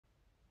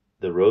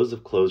The rows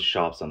of closed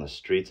shops on the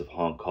streets of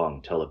Hong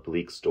Kong tell a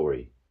bleak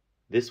story.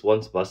 This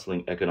once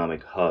bustling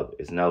economic hub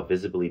is now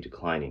visibly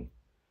declining.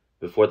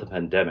 Before the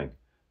pandemic,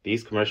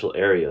 these commercial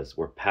areas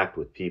were packed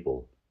with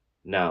people.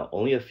 Now,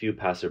 only a few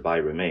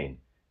passersby remain,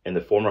 and the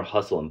former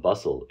hustle and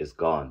bustle is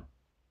gone.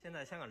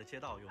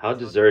 How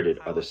deserted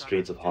are the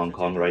streets of Hong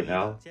Kong right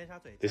now?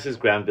 This is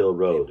Granville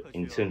Road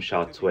in Tsim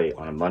Sha Tsui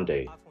on a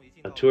Monday,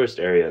 a tourist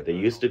area that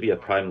used to be a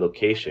prime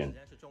location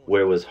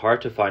where it was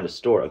hard to find a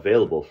store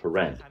available for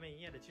rent.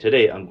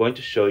 Today, I'm going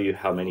to show you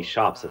how many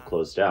shops have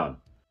closed down.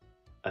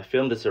 I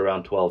filmed this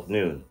around 12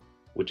 noon,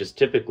 which is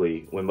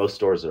typically when most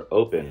stores are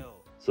open,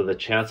 so the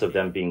chance of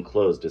them being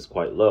closed is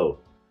quite low.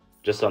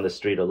 Just on the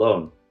street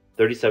alone,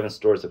 37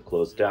 stores have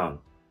closed down,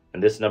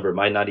 and this number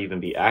might not even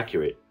be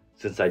accurate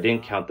since I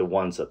didn't count the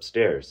ones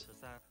upstairs.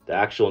 The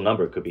actual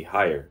number could be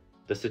higher.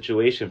 The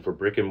situation for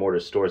brick-and-mortar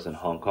stores in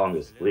Hong Kong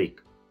is bleak.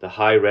 The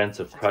high rents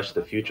have crushed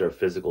the future of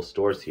physical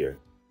stores here.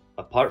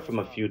 Apart from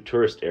a few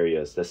tourist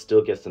areas that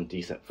still get some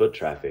decent foot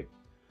traffic,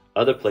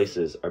 other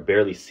places are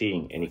barely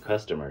seeing any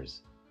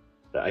customers.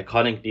 The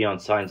iconic neon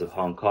signs of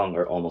Hong Kong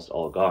are almost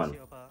all gone.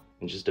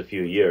 In just a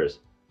few years,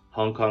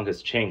 Hong Kong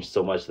has changed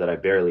so much that I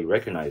barely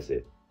recognize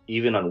it.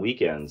 Even on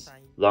weekends,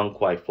 Lang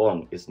Kwai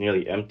Fong is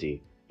nearly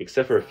empty,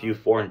 except for a few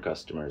foreign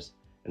customers,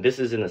 and this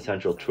is in the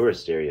central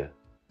tourist area.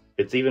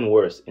 It's even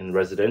worse in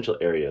residential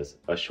areas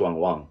of Shuang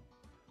Wang.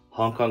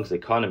 Hong Kong's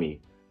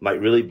economy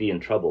might really be in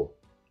trouble.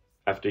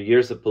 After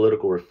years of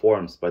political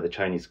reforms by the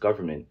Chinese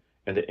government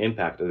and the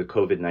impact of the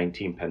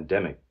COVID-19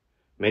 pandemic,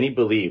 many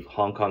believe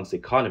Hong Kong's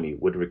economy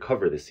would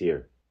recover this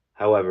year.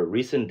 However,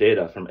 recent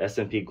data from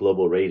S&P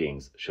Global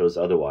Ratings shows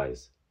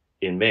otherwise.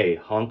 In May,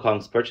 Hong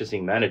Kong's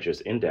Purchasing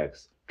Managers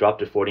Index dropped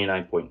to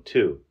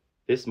 49.2.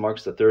 This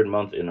marks the third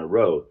month in a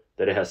row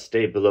that it has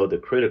stayed below the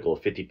critical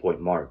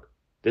 50-point mark.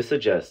 This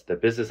suggests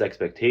that business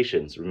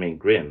expectations remain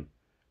grim,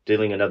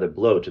 dealing another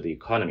blow to the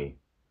economy.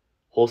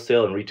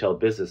 Wholesale and retail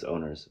business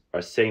owners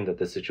are saying that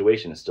the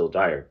situation is still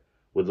dire,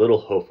 with little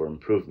hope for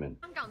improvement.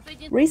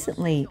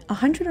 Recently,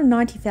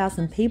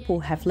 190,000 people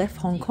have left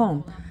Hong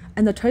Kong,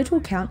 and the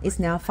total count is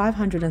now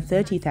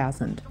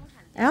 530,000.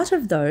 Out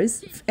of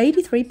those,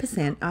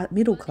 83% are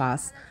middle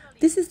class.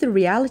 This is the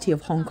reality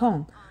of Hong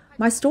Kong.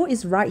 My store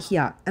is right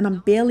here, and I'm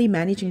barely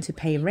managing to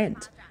pay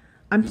rent.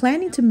 I'm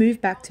planning to move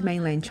back to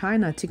mainland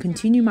China to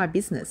continue my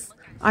business.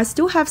 I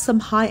still have some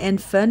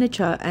high-end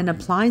furniture and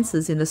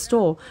appliances in the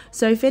store,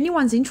 so if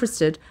anyone's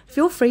interested,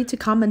 feel free to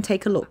come and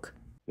take a look.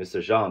 Mr.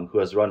 Zhang, who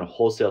has run a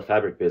wholesale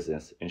fabric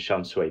business in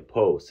Sham Shui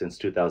Po since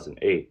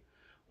 2008,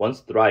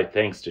 once thrived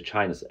thanks to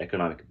China's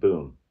economic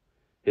boom.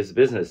 His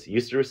business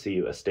used to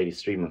receive a steady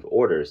stream of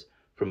orders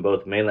from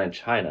both mainland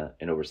China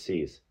and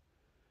overseas.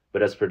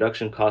 But as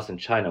production costs in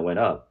China went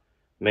up,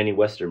 many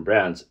Western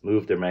brands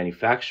moved their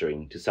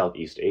manufacturing to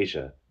Southeast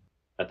Asia.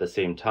 At the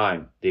same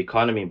time, the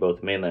economy in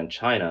both mainland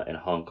China and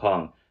Hong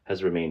Kong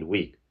has remained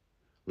weak,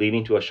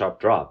 leading to a sharp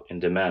drop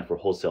in demand for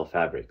wholesale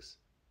fabrics.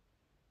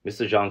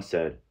 Mr. Zhang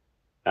said,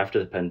 "After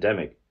the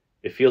pandemic,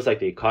 it feels like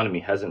the economy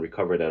hasn't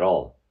recovered at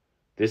all.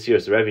 This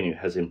year's revenue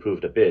has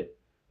improved a bit,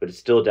 but it's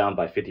still down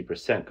by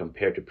 50%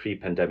 compared to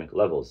pre-pandemic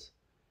levels.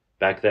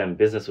 Back then,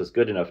 business was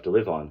good enough to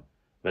live on,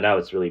 but now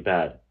it's really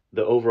bad.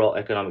 The overall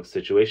economic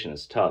situation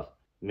is tough.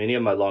 Many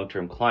of my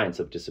long-term clients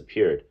have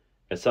disappeared,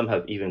 and some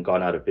have even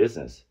gone out of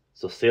business,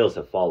 so sales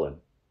have fallen."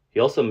 He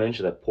also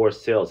mentioned that poor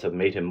sales have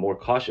made him more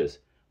cautious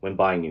when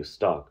buying new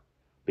stock,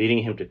 leading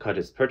him to cut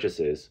his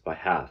purchases by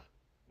half.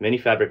 Many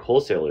fabric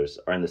wholesalers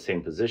are in the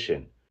same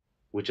position,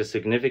 which has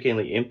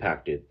significantly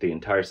impacted the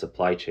entire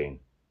supply chain.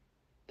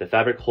 The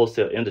fabric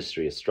wholesale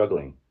industry is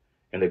struggling,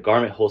 and the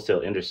garment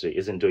wholesale industry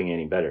isn't doing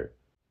any better.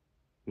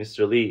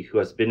 Mr. Lee, who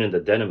has been in the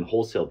denim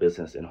wholesale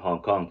business in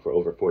Hong Kong for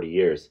over 40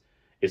 years,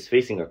 is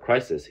facing a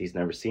crisis he's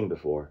never seen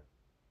before.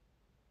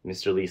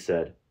 Mr. Lee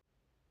said,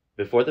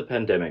 "Before the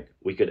pandemic,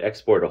 we could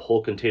export a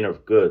whole container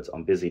of goods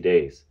on busy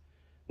days.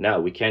 Now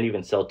we can't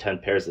even sell 10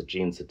 pairs of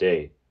jeans a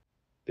day.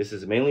 This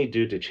is mainly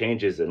due to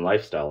changes in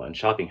lifestyle and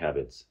shopping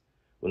habits.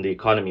 When the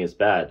economy is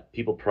bad,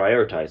 people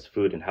prioritize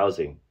food and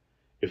housing.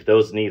 If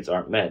those needs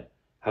aren't met,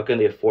 how can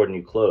they afford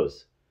new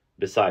clothes?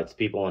 Besides,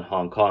 people in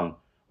Hong Kong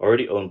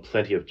already own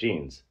plenty of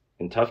jeans.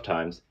 In tough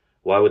times,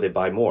 why would they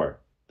buy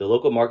more? The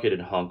local market in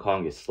Hong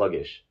Kong is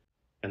sluggish,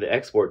 and the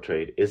export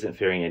trade isn't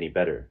faring any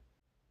better."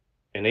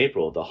 In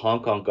April, the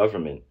Hong Kong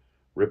government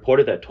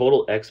reported that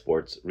total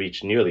exports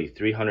reached nearly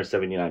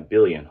 379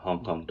 billion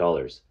Hong Kong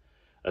dollars,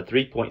 a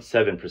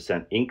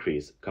 3.7%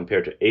 increase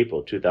compared to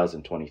April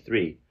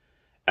 2023,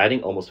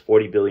 adding almost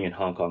 40 billion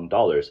Hong Kong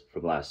dollars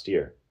from last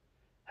year.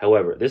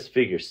 However, this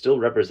figure still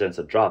represents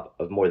a drop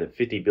of more than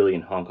 50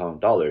 billion Hong Kong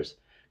dollars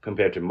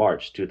compared to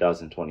March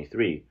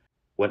 2023,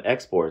 when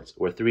exports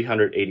were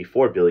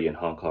 384 billion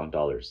Hong Kong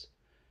dollars.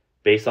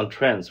 Based on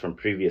trends from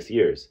previous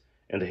years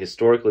and the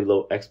historically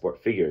low export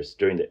figures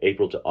during the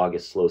April to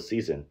August slow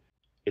season,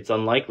 it's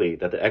unlikely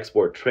that the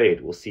export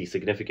trade will see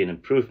significant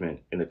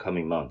improvement in the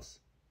coming months.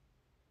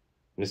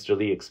 Mr.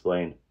 Lee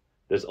explained,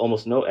 "There's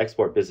almost no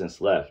export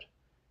business left.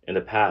 In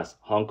the past,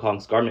 Hong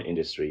Kong's garment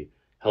industry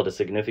held a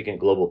significant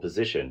global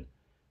position,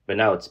 but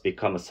now it's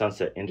become a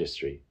sunset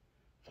industry.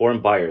 Foreign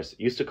buyers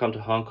used to come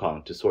to Hong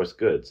Kong to source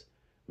goods,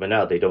 but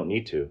now they don't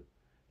need to.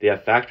 They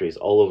have factories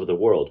all over the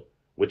world,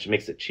 which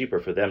makes it cheaper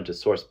for them to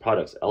source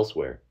products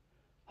elsewhere.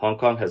 Hong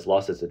Kong has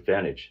lost its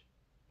advantage.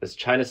 As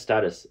China's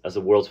status as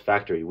a world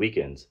factory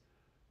weakens,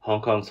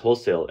 Hong Kong's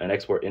wholesale and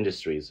export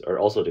industries are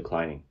also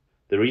declining.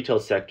 The retail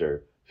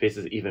sector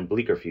faces an even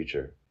bleaker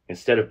future.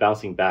 Instead of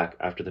bouncing back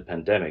after the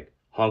pandemic,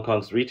 Hong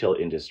Kong's retail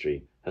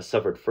industry has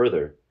suffered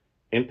further,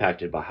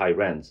 impacted by high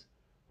rents,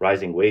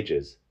 rising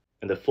wages,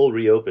 and the full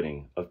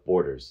reopening of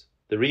borders.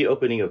 The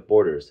reopening of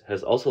borders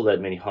has also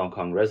led many Hong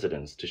Kong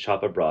residents to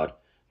shop abroad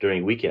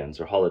during weekends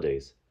or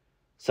holidays.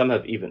 Some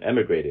have even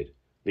emigrated,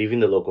 leaving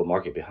the local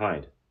market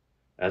behind.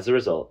 As a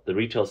result, the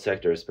retail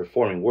sector is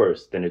performing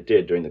worse than it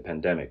did during the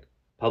pandemic.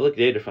 Public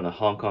data from the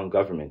Hong Kong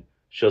government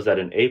shows that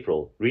in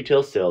April,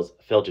 retail sales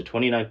fell to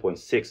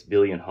 29.6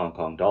 billion Hong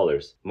Kong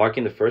dollars,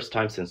 marking the first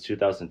time since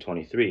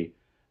 2023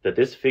 that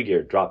this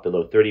figure dropped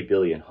below 30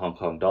 billion Hong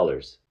Kong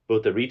dollars.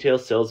 Both the retail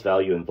sales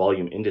value and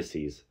volume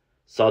indices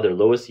saw their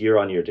lowest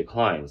year-on-year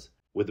declines,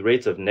 with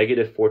rates of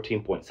negative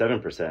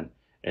 14.7%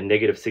 and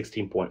negative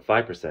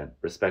 16.5%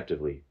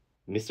 respectively.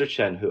 Mr.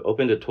 Chen, who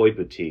opened a toy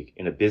boutique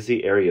in a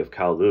busy area of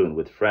Kowloon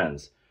with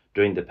friends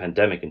during the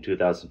pandemic in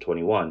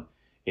 2021,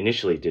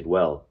 initially did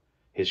well.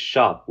 His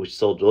shop, which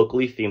sold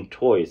locally themed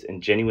toys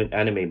and genuine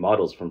anime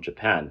models from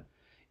Japan,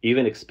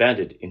 even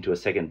expanded into a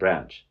second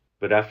branch.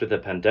 But after the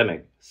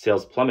pandemic,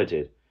 sales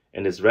plummeted,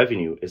 and his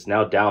revenue is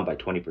now down by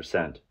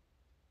 20%.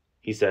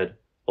 He said,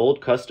 "Old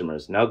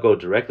customers now go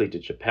directly to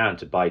Japan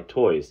to buy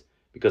toys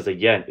because the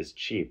yen is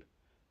cheap.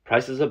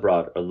 Prices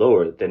abroad are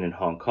lower than in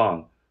Hong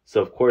Kong,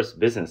 so of course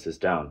business is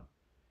down.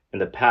 In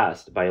the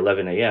past, by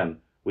 11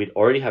 a.m., we'd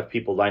already have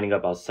people lining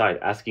up outside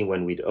asking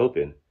when we'd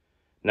open.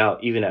 Now,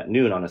 even at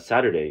noon on a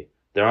Saturday,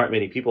 there aren't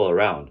many people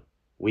around.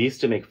 We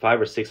used to make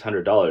 $500 or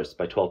 $600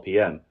 by 12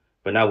 p.m.,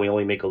 but now we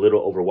only make a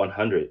little over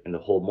 100 in the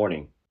whole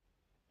morning.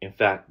 In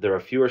fact, there are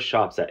fewer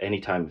shops at any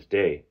time of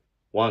day.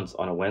 Once,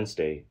 on a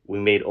Wednesday, we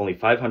made only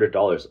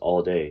 $500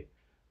 all day,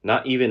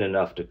 not even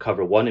enough to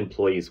cover one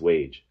employee's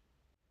wage."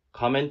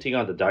 Commenting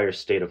on the dire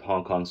state of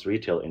Hong Kong's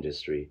retail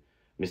industry,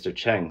 Mr.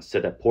 Cheng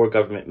said that poor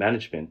government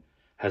management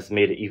has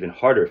made it even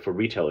harder for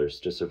retailers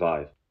to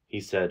survive. He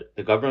said,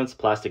 "The government's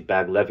plastic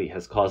bag levy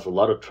has caused a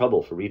lot of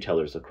trouble for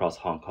retailers across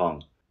Hong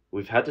Kong.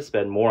 We've had to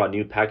spend more on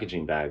new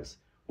packaging bags,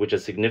 which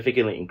has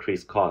significantly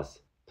increased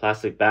costs.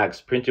 Plastic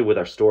bags printed with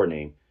our store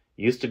name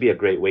used to be a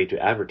great way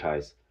to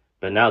advertise,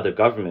 but now the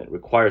government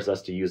requires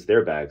us to use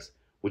their bags,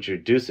 which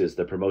reduces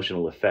the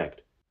promotional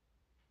effect.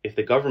 If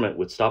the government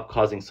would stop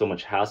causing so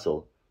much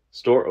hassle,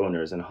 store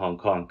owners in Hong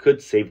Kong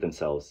could save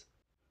themselves.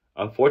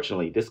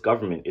 Unfortunately, this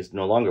government is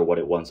no longer what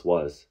it once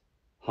was."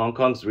 Hong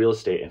Kong's real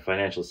estate and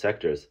financial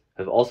sectors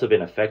have also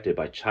been affected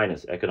by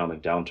China's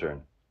economic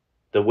downturn.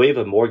 The wave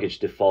of mortgage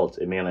defaults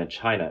in mainland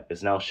China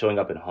is now showing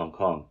up in Hong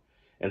Kong,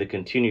 and the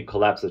continued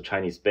collapse of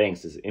Chinese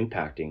banks is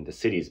impacting the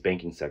city's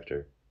banking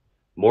sector.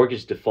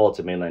 Mortgage defaults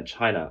in mainland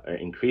China are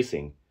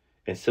increasing,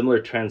 and similar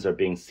trends are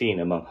being seen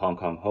among Hong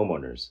Kong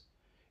homeowners.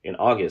 In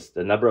August,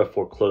 the number of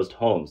foreclosed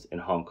homes in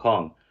Hong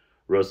Kong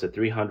rose to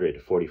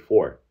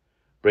 344,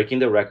 breaking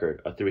the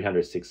record of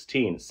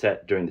 316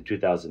 set during the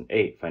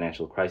 2008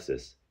 financial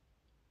crisis.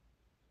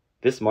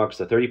 This marks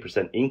a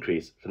 30%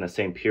 increase from the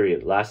same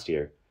period last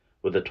year,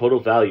 with the total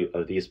value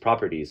of these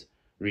properties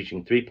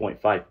reaching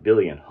 3.5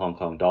 billion Hong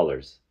Kong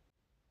dollars.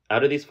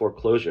 Out of these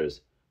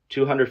foreclosures,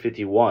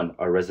 251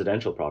 are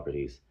residential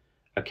properties,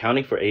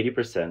 accounting for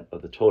 80%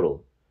 of the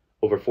total.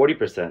 Over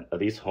 40% of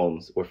these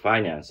homes were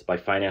financed by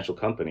financial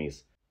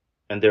companies,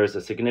 and there is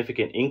a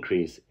significant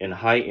increase in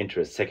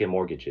high-interest second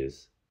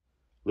mortgages.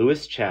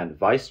 Louis Chan,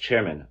 vice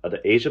chairman of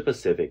the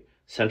Asia-Pacific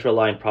Central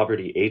Line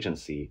Property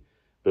Agency,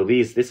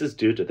 believes this is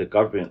due to the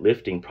government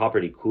lifting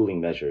property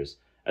cooling measures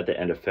at the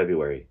end of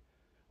February.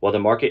 While the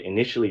market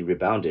initially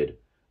rebounded,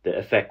 the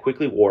effect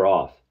quickly wore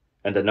off,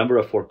 and the number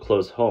of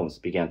foreclosed homes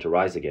began to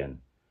rise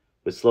again.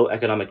 With slow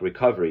economic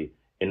recovery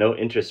and no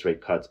interest rate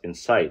cuts in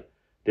sight,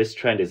 this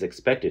trend is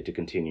expected to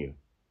continue.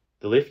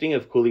 The lifting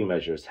of cooling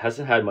measures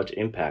hasn't had much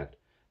impact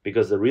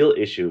because the real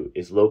issue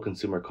is low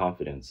consumer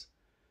confidence.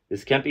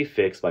 This can't be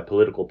fixed by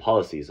political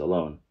policies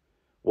alone.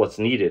 What's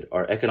needed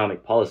are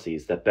economic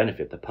policies that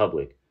benefit the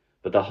public,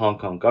 but the Hong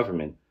Kong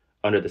government,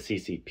 under the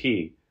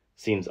CCP,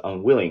 seems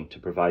unwilling to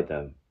provide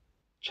them.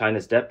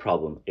 China's debt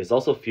problem is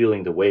also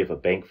fueling the wave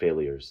of bank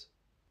failures.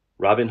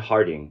 Robin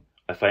Harding,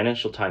 a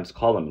Financial Times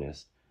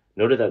columnist,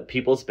 noted that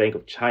People's Bank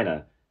of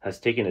China has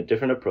taken a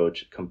different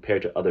approach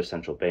compared to other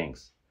central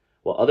banks.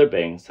 While other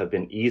banks have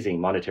been easing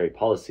monetary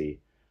policy,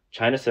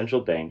 China's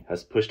central bank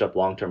has pushed up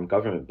long-term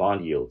government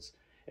bond yields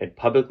and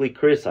publicly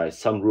criticized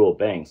some rural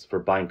banks for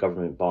buying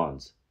government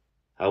bonds.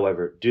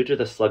 However, due to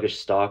the sluggish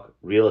stock,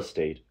 real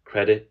estate,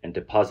 credit, and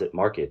deposit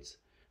markets,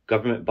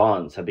 government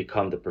bonds have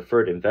become the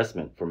preferred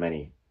investment for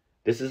many.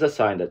 This is a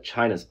sign that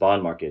China's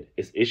bond market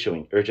is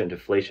issuing urgent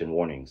deflation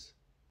warnings.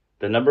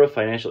 The number of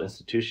financial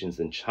institutions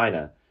in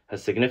China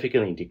has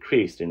significantly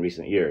decreased in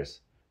recent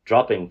years,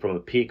 dropping from a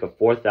peak of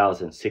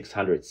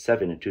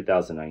 4,607 in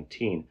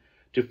 2019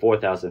 to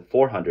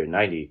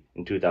 4,490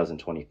 in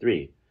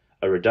 2023,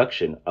 a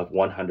reduction of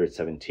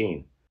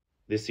 117.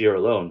 This year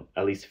alone,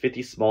 at least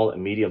 50 small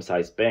and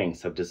medium-sized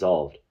banks have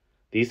dissolved.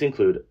 These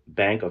include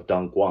Bank of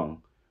Dongguan,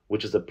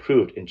 which was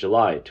approved in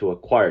July to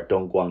acquire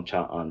Dongguan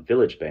Chang'an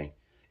Village Bank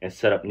and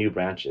set up new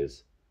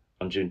branches.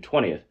 On June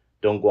 20th,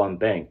 Dongguan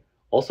Bank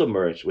also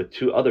merged with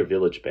two other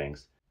village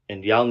banks,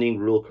 and Liaoning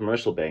Rural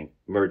Commercial Bank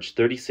merged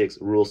 36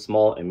 rural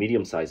small and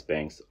medium-sized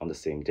banks on the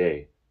same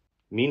day.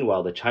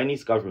 Meanwhile, the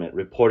Chinese government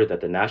reported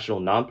that the national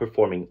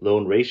non-performing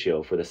loan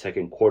ratio for the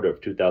second quarter of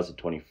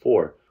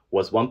 2024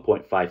 was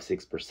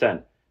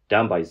 1.56%,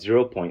 down by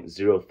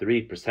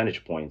 0.03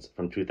 percentage points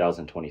from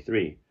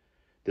 2023.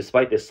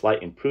 Despite this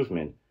slight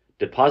improvement,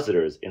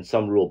 depositors in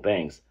some rural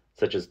banks,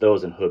 such as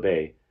those in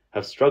Hebei,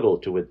 have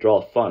struggled to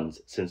withdraw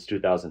funds since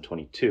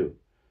 2022.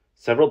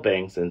 Several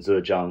banks in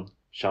Zhejiang,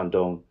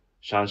 Shandong,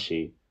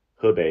 Shanxi,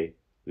 Hebei,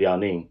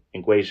 Liaoning,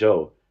 and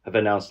Guizhou have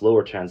announced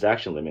lower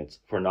transaction limits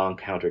for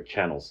non-counter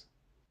channels.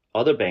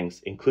 Other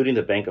banks, including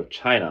the Bank of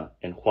China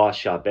and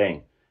Huaxia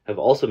Bank, have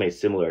also made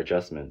similar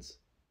adjustments.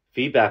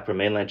 Feedback from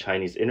mainland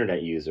Chinese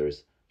internet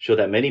users show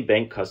that many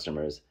bank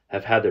customers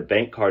have had their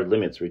bank card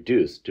limits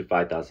reduced to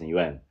 5,000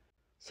 yuan.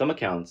 Some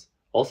accounts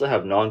also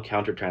have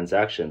non-counter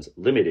transactions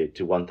limited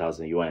to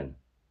 1,000 yuan.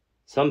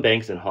 Some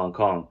banks in Hong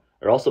Kong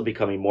are also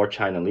becoming more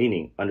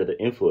China-leaning under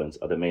the influence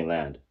of the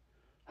mainland.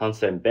 Hang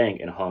Seng Bank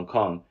in Hong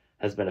Kong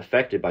has been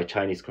affected by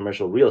Chinese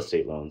commercial real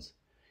estate loans.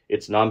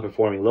 Its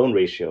non-performing loan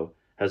ratio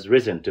has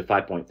risen to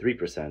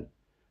 5.3%.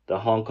 The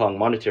Hong Kong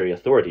Monetary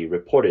Authority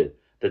reported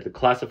that the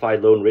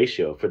classified loan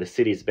ratio for the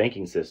city's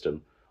banking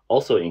system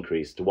also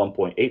increased to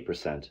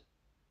 1.8%.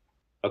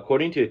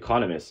 According to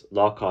economist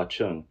Lau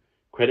Ka-chung,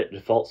 credit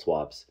default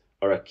swaps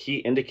are a key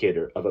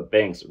indicator of a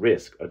bank's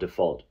risk of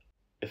default.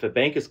 If a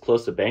bank is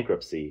close to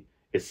bankruptcy,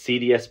 its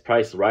CDS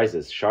price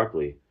rises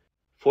sharply.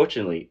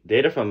 Fortunately,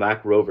 data from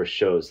MacRover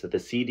shows that the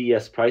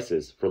CDS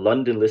prices for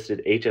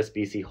London-listed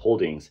HSBC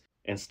Holdings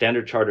and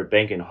Standard Chartered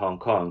Bank in Hong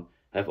Kong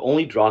have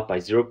only dropped by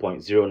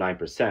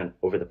 0.09%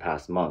 over the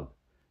past month.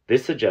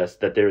 This suggests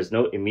that there is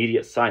no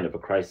immediate sign of a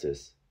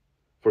crisis.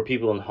 For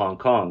people in Hong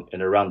Kong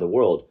and around the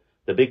world,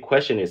 the big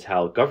question is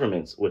how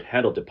governments would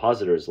handle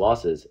depositors'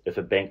 losses if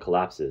a bank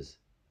collapses.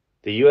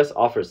 The US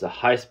offers the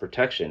highest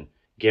protection,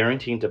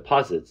 guaranteeing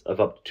deposits of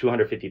up to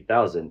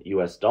 250,000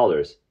 US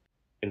dollars.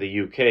 In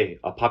the UK,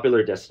 a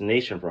popular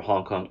destination for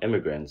Hong Kong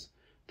immigrants,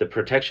 the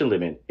protection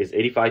limit is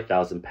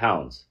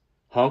 £85,000.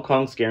 Hong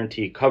Kong's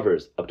guarantee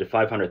covers up to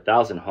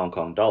 500,000 Hong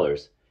Kong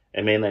dollars,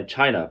 and mainland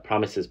China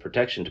promises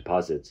protection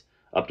deposits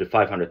up to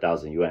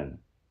 500,000 yuan.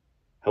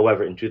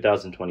 However, in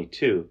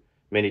 2022,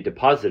 many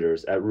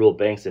depositors at rural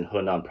banks in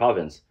Henan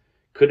province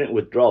couldn't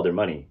withdraw their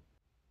money.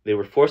 They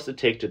were forced to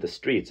take to the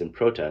streets in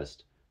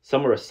protest.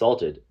 Some were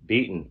assaulted,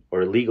 beaten,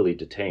 or illegally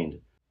detained.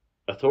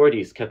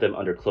 Authorities kept them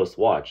under close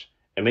watch,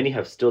 and many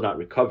have still not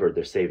recovered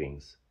their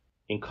savings.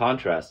 In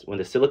contrast, when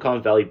the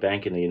Silicon Valley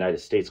Bank in the United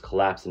States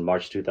collapsed in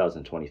March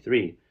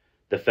 2023,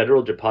 the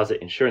Federal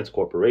Deposit Insurance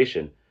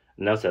Corporation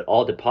announced that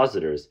all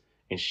depositors,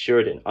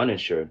 insured and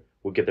uninsured,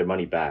 would get their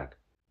money back.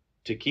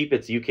 To keep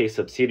its UK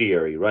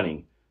subsidiary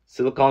running,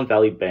 Silicon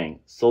Valley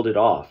Bank sold it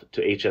off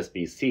to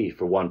HSBC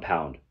for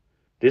 £1.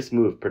 This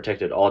move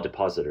protected all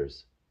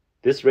depositors.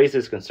 This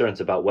raises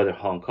concerns about whether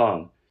Hong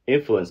Kong,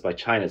 influenced by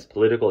China's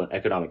political and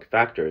economic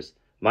factors,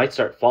 might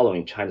start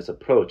following China's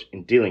approach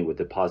in dealing with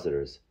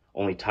depositors.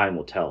 Only time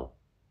will tell.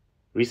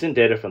 Recent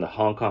data from the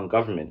Hong Kong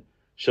government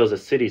shows the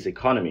city's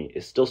economy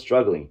is still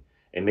struggling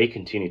and may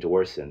continue to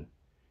worsen.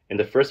 In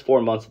the first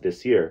 4 months of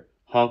this year,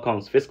 Hong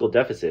Kong's fiscal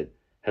deficit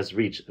has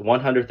reached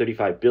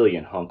 135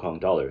 billion Hong Kong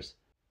dollars.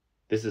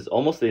 This is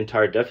almost the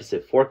entire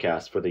deficit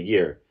forecast for the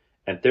year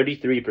and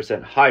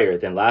 33% higher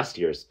than last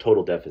year's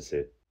total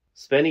deficit.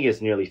 Spending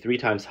is nearly 3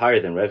 times higher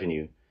than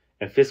revenue,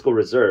 and fiscal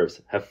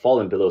reserves have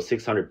fallen below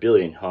 600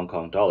 billion Hong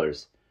Kong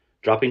dollars,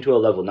 dropping to a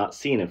level not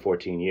seen in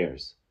 14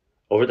 years.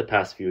 Over the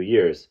past few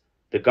years,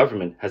 the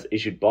government has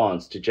issued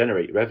bonds to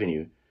generate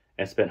revenue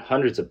and spent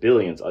hundreds of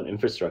billions on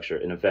infrastructure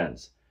and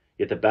events,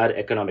 yet the bad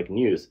economic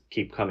news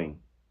keep coming.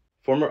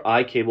 Former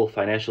iCable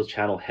Financial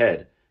Channel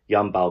head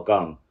Yang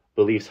Baogang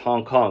believes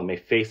Hong Kong may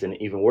face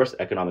an even worse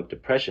economic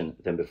depression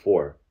than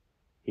before.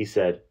 He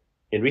said,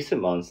 "In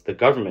recent months, the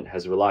government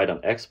has relied on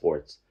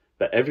exports,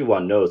 but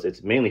everyone knows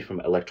it's mainly from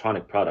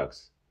electronic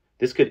products.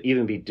 This could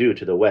even be due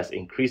to the West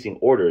increasing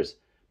orders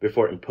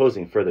before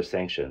imposing further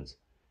sanctions.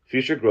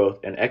 Future growth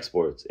and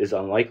exports is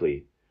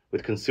unlikely.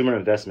 With consumer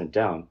investment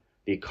down,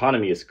 the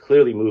economy is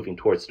clearly moving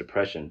towards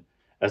depression.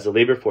 As the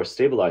labor force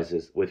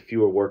stabilizes with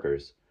fewer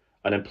workers,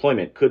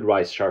 unemployment could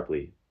rise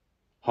sharply.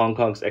 Hong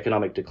Kong's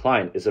economic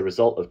decline is a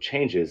result of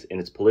changes in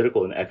its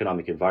political and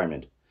economic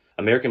environment.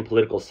 American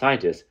political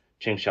scientist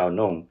Cheng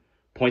Xiaonong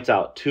points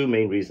out 2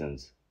 main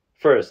reasons.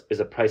 First is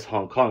the price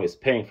Hong Kong is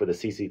paying for the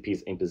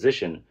CCP's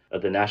imposition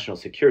of the national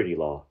security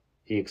law.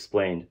 He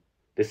explained,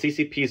 "The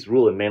CCP's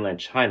rule in mainland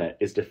China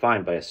is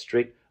defined by a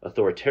strict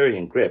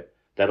authoritarian grip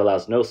that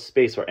allows no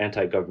space for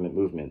anti-government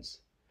movements.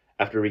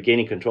 After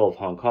regaining control of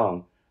Hong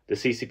Kong, the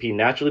CCP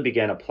naturally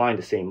began applying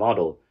the same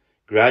model,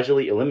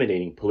 gradually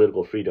eliminating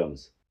political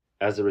freedoms.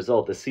 As a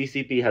result, the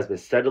CCP has been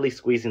steadily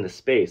squeezing the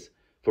space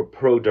for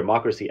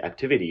pro-democracy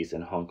activities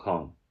in Hong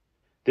Kong.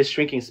 This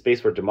shrinking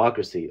space for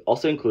democracy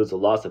also includes a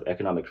loss of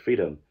economic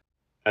freedom.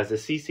 As the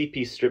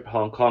CCP stripped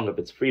Hong Kong of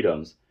its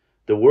freedoms,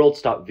 the world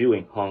stopped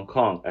viewing Hong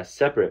Kong as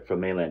separate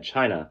from mainland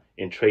China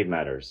in trade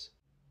matters.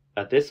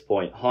 At this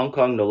point, Hong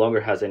Kong no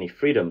longer has any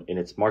freedom in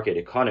its market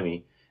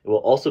economy. It will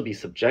also be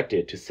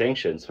subjected to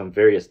sanctions from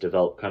various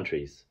developed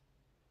countries.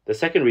 The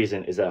second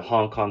reason is that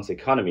Hong Kong's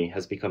economy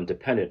has become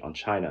dependent on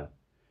China.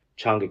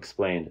 Chang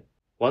explained,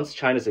 once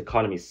China's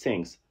economy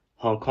sinks,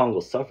 Hong Kong will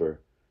suffer.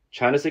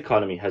 China's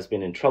economy has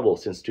been in trouble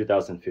since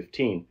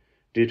 2015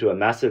 due to a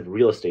massive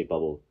real estate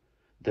bubble.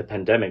 The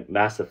pandemic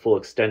masked the full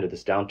extent of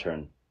this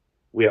downturn.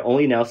 We are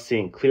only now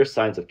seeing clear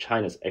signs of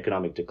China's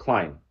economic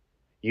decline.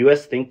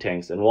 US think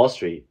tanks and Wall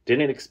Street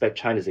didn't expect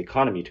China's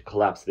economy to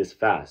collapse this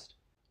fast.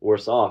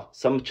 Worse off,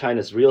 some of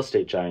China's real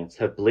estate giants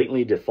have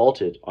blatantly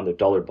defaulted on their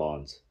dollar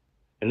bonds.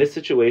 In this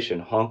situation,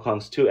 Hong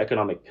Kong's two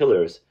economic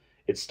pillars,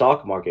 its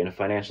stock market and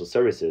financial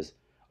services,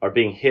 are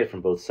being hit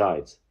from both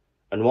sides.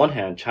 On one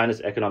hand,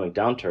 China's economic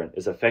downturn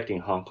is affecting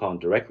Hong Kong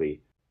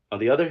directly. On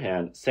the other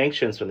hand,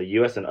 sanctions from the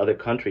US and other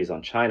countries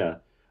on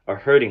China are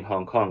hurting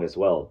Hong Kong as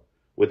well.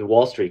 With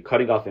Wall Street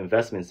cutting off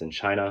investments in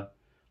China,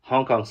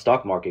 Hong Kong's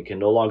stock market can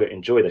no longer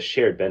enjoy the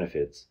shared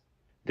benefits.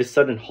 This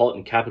sudden halt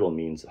in capital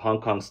means Hong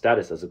Kong's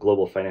status as a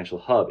global financial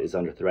hub is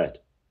under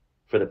threat.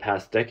 For the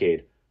past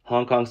decade,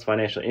 Hong Kong's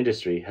financial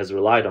industry has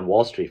relied on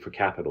Wall Street for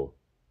capital.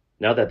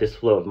 Now that this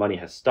flow of money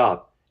has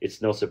stopped,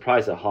 it's no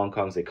surprise that Hong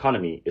Kong's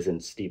economy is in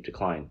steep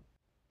decline.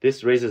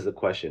 This raises the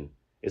question,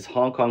 is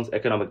Hong Kong's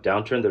economic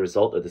downturn the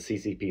result of the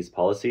CCP's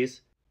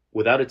policies?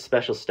 Without its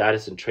special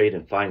status in trade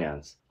and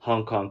finance,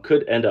 Hong Kong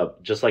could end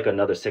up just like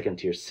another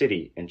second-tier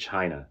city in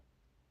China.